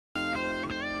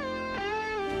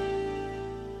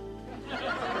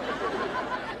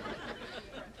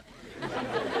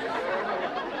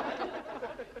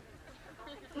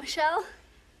Michelle.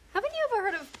 Haven't you ever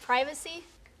heard of privacy?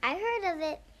 I heard of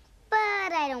it, but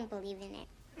I don't believe in it.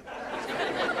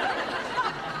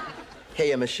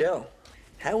 Hey, Michelle,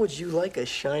 how would you like a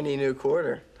shiny new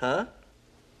quarter, huh?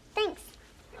 Thanks.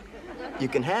 You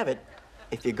can have it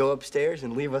if you go upstairs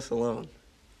and leave us alone.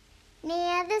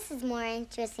 Yeah, this is more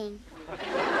interesting.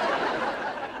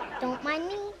 Don't mind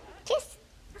me. Kiss,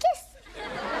 kiss.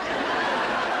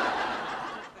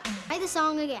 Try the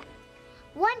song again.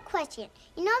 One question.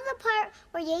 You know the part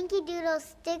where Yankee Doodle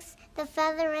sticks the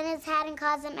feather in his hat and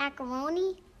calls it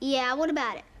macaroni? Yeah, what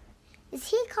about it? Is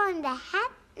he calling the hat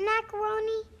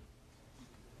macaroni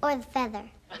or the feather?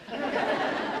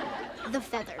 The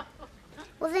feather.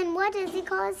 Well, then what does he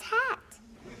call his hat?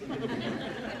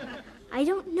 I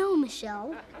don't know,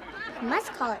 Michelle. He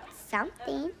must call it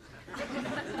something.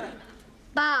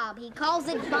 Bob. He calls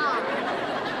it Bob.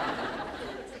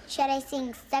 Should I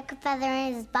sing Stuck a Feather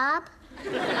in His Bob?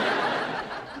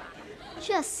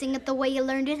 Just sing it the way you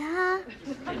learned it, huh?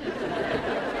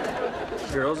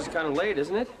 Girls, it's kind of late,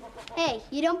 isn't it? Hey,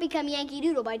 you don't become Yankee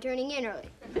Doodle by turning in early.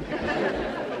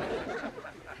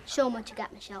 Show 'em what you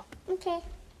got, Michelle. Okay.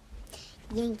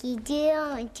 Yankee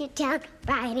Doodle went to town,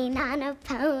 riding on a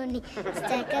pony.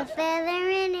 Stuck a feather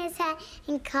in his hat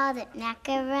and called it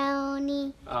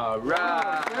macaroni. All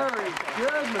right. Very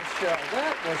good, Michelle.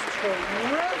 That was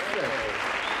terrific.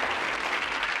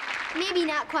 Maybe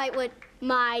not quite what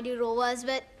my doodle was,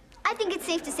 but I think it's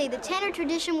safe to say the tenor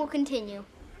tradition will continue.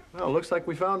 Well, looks like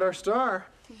we found our star.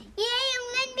 Yay, I'm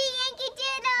gonna be Yankee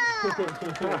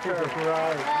Doodle!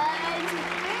 Right.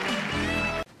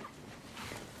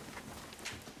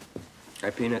 Hi,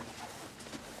 Peanut.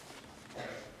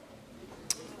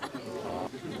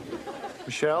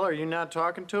 Michelle, are you not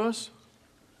talking to us?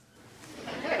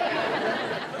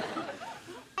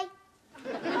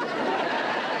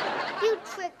 You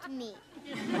tricked me.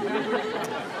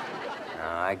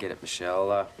 I get it,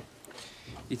 Michelle.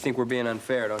 You think we're being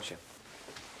unfair, don't you?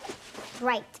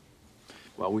 Right.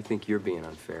 Well, we think you're being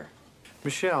unfair.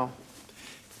 Michelle,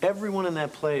 everyone in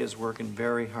that play is working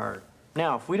very hard.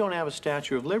 Now, if we don't have a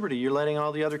Statue of Liberty, you're letting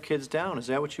all the other kids down. Is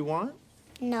that what you want?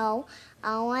 No,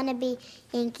 I want to be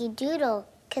Yankee Doodle,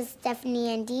 because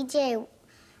Stephanie and DJ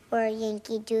were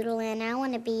Yankee Doodle, and I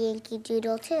want to be Yankee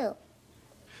Doodle, too.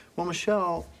 Well,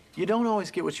 Michelle, you don't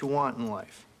always get what you want in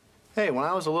life. Hey, when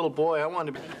I was a little boy, I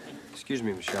wanted to be... Excuse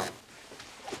me, Michelle.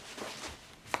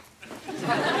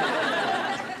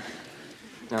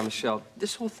 Now, Michelle,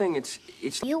 this whole thing, it's...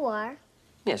 You are.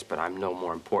 Yes, but I'm no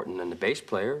more important than the bass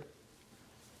player.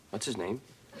 What's his name?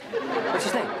 What's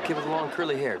his name? The kid with the long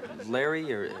curly hair.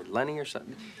 Larry or Lenny or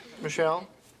something? Michelle,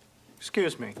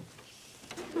 excuse me.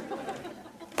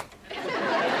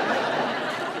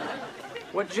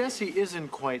 What Jesse isn't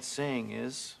quite saying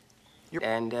is...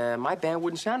 And my band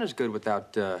wouldn't sound as good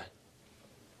without,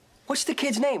 What's the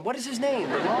kid's name? What is his name?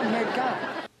 The long-haired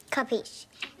guy. Capiche.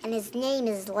 And his name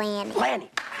is Lanny. Lanny.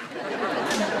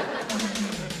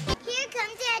 Here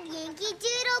comes that Yankee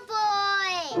Doodle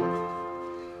boy.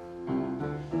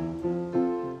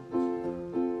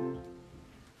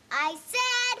 I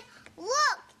said,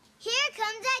 look, here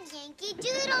comes that Yankee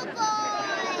Doodle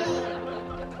boy.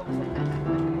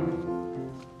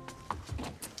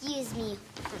 Excuse me.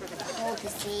 Hold the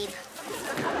seed.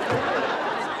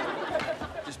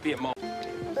 Just be a moment.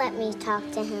 Let me talk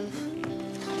to him.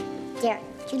 Derek,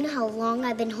 do you know how long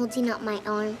I've been holding up my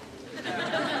arm?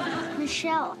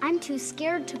 Michelle, I'm too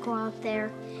scared to go out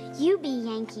there. You be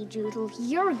Yankee Doodle.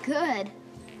 You're good.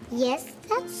 Yes,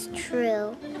 that's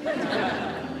true.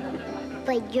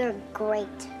 But you're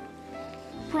great.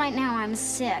 Right now, I'm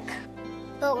sick.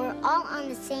 But we're all on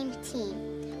the same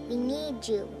team. We need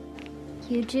you.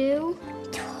 You do?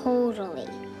 Totally.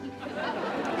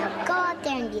 Now go out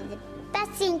there and be the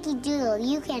best Yankee Doodle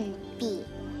you can be.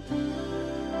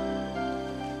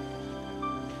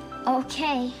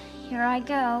 Okay, here I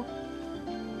go.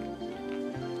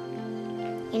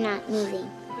 You're not moving.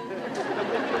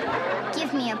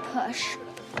 Give me a push.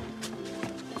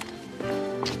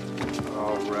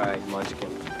 All right,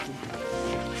 Munchkin.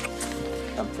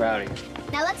 I'm proud of you.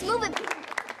 Now let's move it.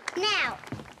 Now,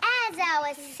 as I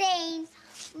was saying,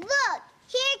 look,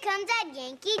 here comes that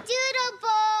Yankee Doodle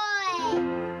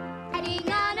boy.